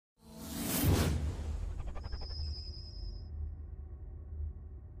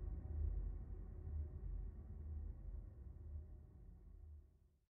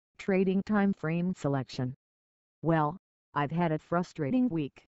Trading time frame selection. Well, I've had a frustrating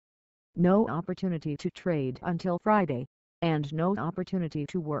week. No opportunity to trade until Friday, and no opportunity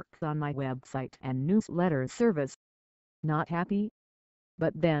to work on my website and newsletter service. Not happy?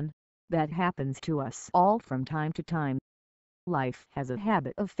 But then, that happens to us all from time to time. Life has a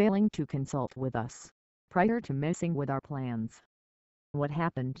habit of failing to consult with us prior to messing with our plans. What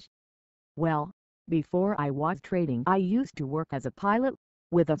happened? Well, before I was trading, I used to work as a pilot,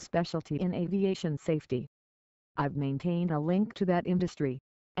 with a specialty in aviation safety. I've maintained a link to that industry,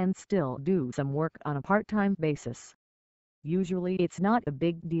 and still do some work on a part-time basis. Usually it's not a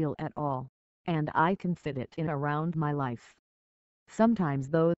big deal at all, and I can fit it in around my life. Sometimes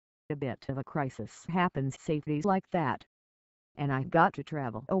though, a bit of a crisis happens safeties like that, and I've got to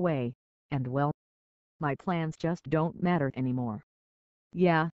travel away, and well, my plans just don't matter anymore.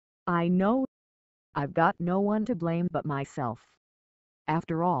 Yeah, I know. I've got no one to blame but myself.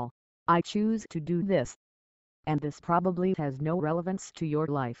 After all, I choose to do this, and this probably has no relevance to your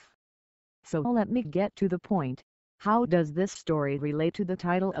life. So let me get to the point. How does this story relate to the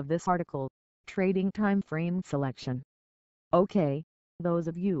title of this article, Trading Time Frame Selection? Okay, those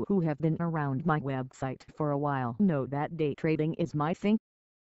of you who have been around my website for a while know that day trading is my thing.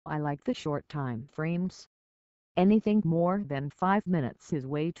 I like the short time frames. Anything more than 5 minutes is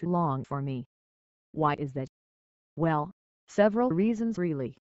way too long for me. Why is that? Well, several reasons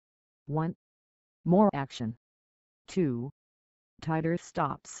really. 1. More action. 2. Tighter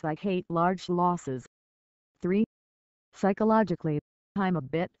stops. I hate large losses. 3. Psychologically, I'm a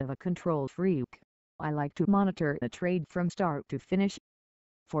bit of a control freak. I like to monitor the trade from start to finish.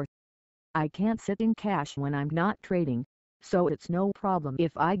 4. I can't sit in cash when I'm not trading, so it's no problem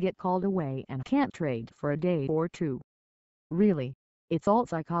if I get called away and can't trade for a day or two. Really, it's all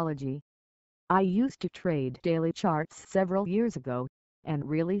psychology. I used to trade daily charts several years ago, and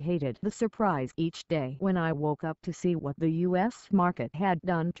really hated the surprise each day when I woke up to see what the US market had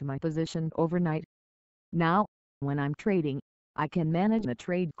done to my position overnight. Now, when I'm trading, I can manage the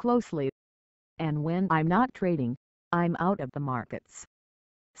trade closely. And when I'm not trading, I'm out of the markets.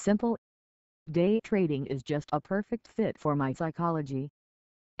 Simple. Day trading is just a perfect fit for my psychology.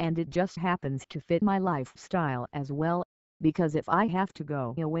 And it just happens to fit my lifestyle as well, because if I have to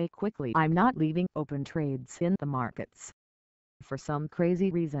go away quickly, I'm not leaving open trades in the markets. For some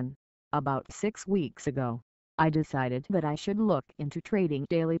crazy reason, about 6 weeks ago, I decided that I should look into trading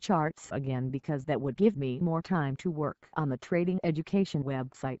daily charts again because that would give me more time to work on the trading education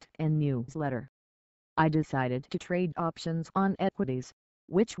website and newsletter. I decided to trade options on equities,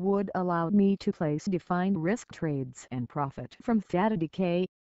 which would allow me to place defined risk trades and profit from data decay.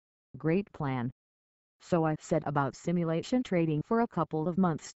 Great plan. So I set about simulation trading for a couple of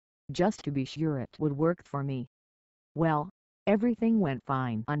months, just to be sure it would work for me. Well, everything went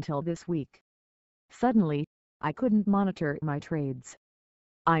fine until this week. Suddenly, I couldn't monitor my trades.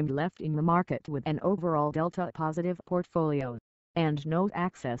 I'm left in the market with an overall delta positive portfolio, and no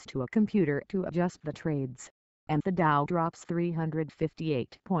access to a computer to adjust the trades, and the Dow drops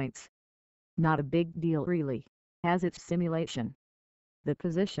 358 points. Not a big deal really, as it's simulation. The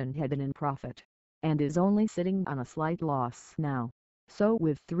position had been in profit, and is only sitting on a slight loss now, so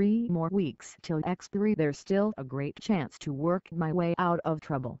with 3 more weeks till expiry there's still a great chance to work my way out of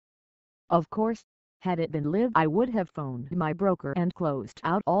trouble. Of course, had it been live I would have phoned my broker and closed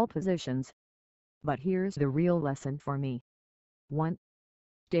out all positions. But here's the real lesson for me. 1.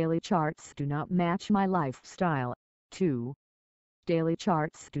 Daily charts do not match my lifestyle. 2. Daily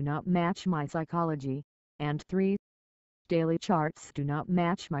charts do not match my psychology. And 3. Daily charts do not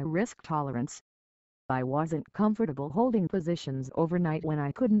match my risk tolerance. I wasn't comfortable holding positions overnight when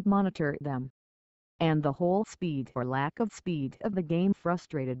I couldn't monitor them. And the whole speed or lack of speed of the game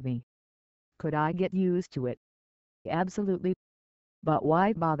frustrated me. Could I get used to it? Absolutely. But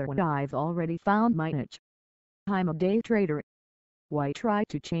why bother when I've already found my niche? I'm a day trader. Why try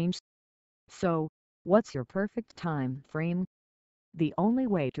to change? So, what's your perfect time frame? The only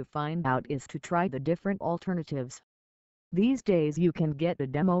way to find out is to try the different alternatives. These days you can get a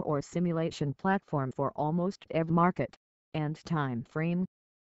demo or simulation platform for almost every market and time frame.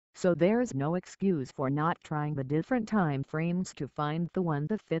 So there's no excuse for not trying the different time frames to find the one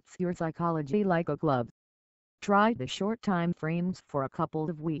that fits your psychology like a glove. Try the short time frames for a couple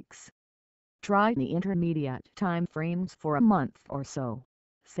of weeks. Try the intermediate time frames for a month or so,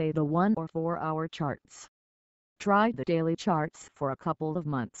 say the 1 or 4 hour charts. Try the daily charts for a couple of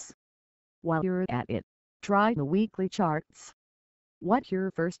months. While you're at it, try the weekly charts. What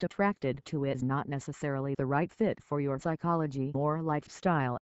you're first attracted to is not necessarily the right fit for your psychology or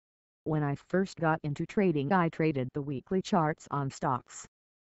lifestyle. When I first got into trading I traded the weekly charts on stocks.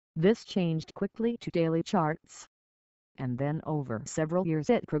 This changed quickly to daily charts. And then over several years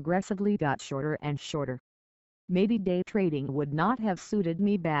it progressively got shorter and shorter. Maybe day trading would not have suited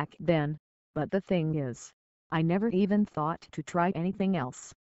me back then, but the thing is, I never even thought to try anything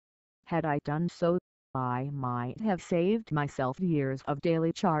else. Had I done so, I might have saved myself years of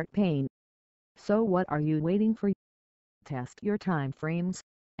daily chart pain. So what are you waiting for? Test your time frames,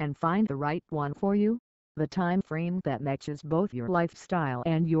 and find the right one for you, the time frame that matches both your lifestyle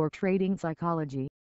and your trading psychology.